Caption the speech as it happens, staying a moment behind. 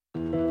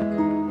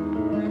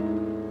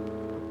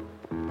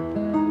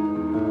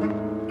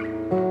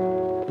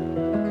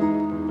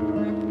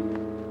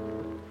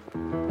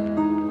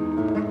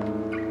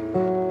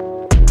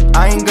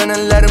gonna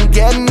let them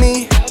get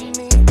me.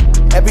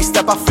 Every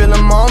step I feel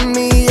them on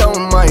me. Oh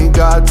my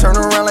God, turn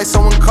around like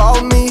someone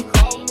called me.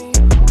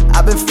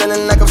 I've been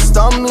feeling like I'm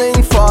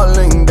stumbling,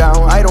 falling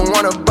down. I don't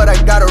wanna, but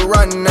I gotta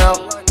run now.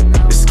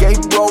 Escape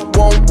rope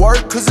won't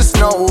work, cause there's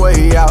no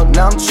way out.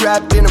 Now I'm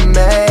trapped in a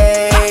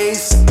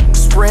maze.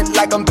 Sprint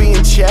like I'm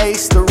being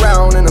chased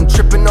around, and I'm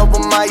tripping over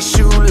my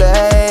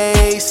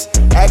shoelace.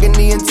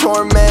 Agony and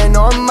torment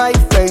on my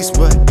face,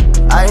 but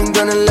I ain't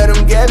gonna let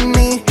them get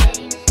me.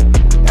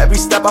 Every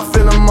step I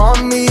feel them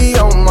on me.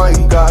 Oh my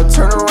God,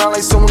 turn around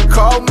like someone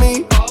called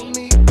me.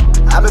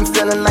 I've been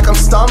feeling like I'm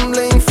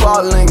stumbling,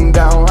 falling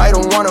down. I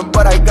don't wanna,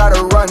 but I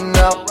gotta run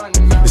now.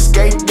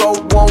 Escape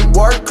rope won't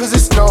work, cause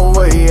there's no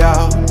way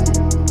out.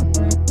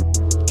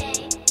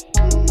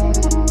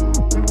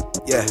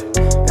 Yeah,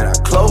 and I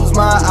close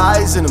my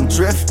eyes and I'm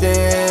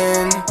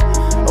drifting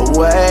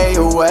away,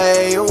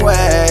 away,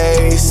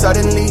 away.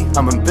 Suddenly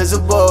I'm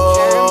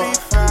invisible,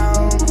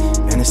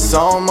 and it's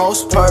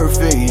almost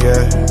perfect,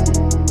 yeah.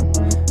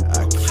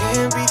 I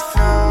can't be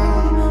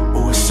found,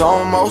 oh, it's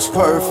almost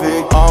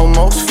perfect.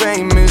 Almost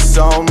famous,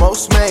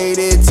 almost made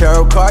it.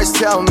 Tarot cards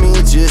tell me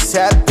just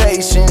have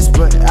patience,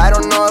 but I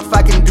don't know if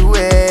I can do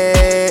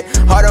it.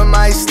 Heart on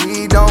my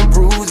sleeve, don't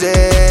bruise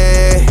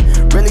it.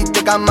 Really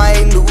think I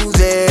might lose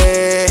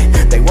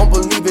it. They won't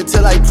believe it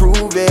till I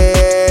prove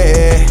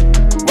it.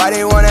 Why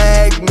they wanna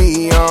egg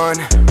me on?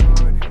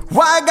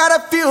 Why I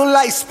gotta feel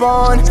like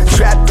Spawn,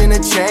 trapped in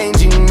a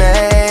changing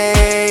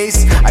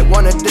maze? I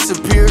wanna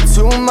disappear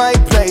to my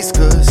place,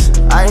 cause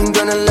I ain't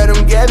gonna let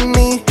them get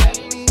me.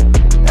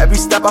 Every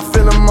step I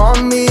feel them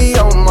on me.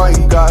 Oh my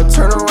God,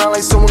 turn around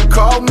like someone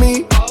called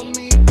me.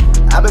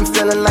 I've been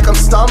feeling like I'm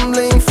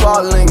stumbling,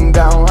 falling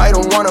down. I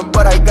don't wanna,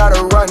 but I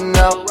gotta run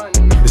now.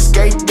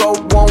 Escape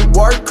rope won't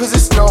work, cause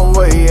there's no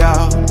way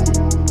out.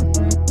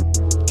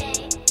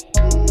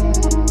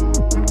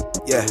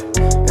 Yeah,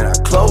 and I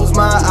close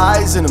my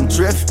eyes and I'm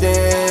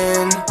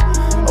drifting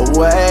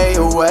away,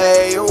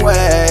 away,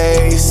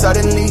 away.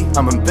 Suddenly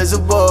I'm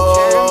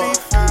invisible,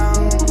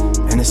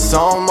 and it's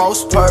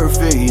almost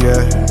perfect,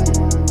 yeah.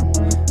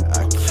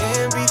 I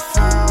can't be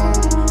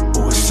found,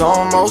 oh, it's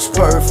almost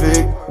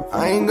perfect.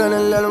 I ain't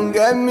gonna let them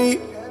get me.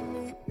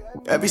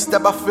 Every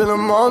step I feel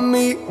them on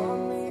me.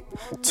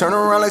 Turn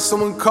around like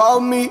someone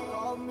called me.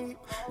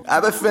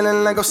 I've been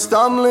feeling like I'm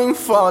stumbling,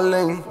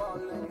 falling,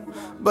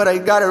 but I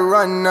gotta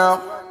run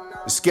now.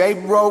 Escape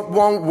rope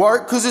won't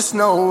work, cause there's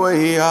no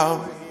way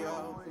out.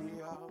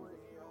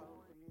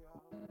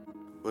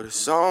 But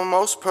it's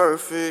almost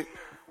perfect.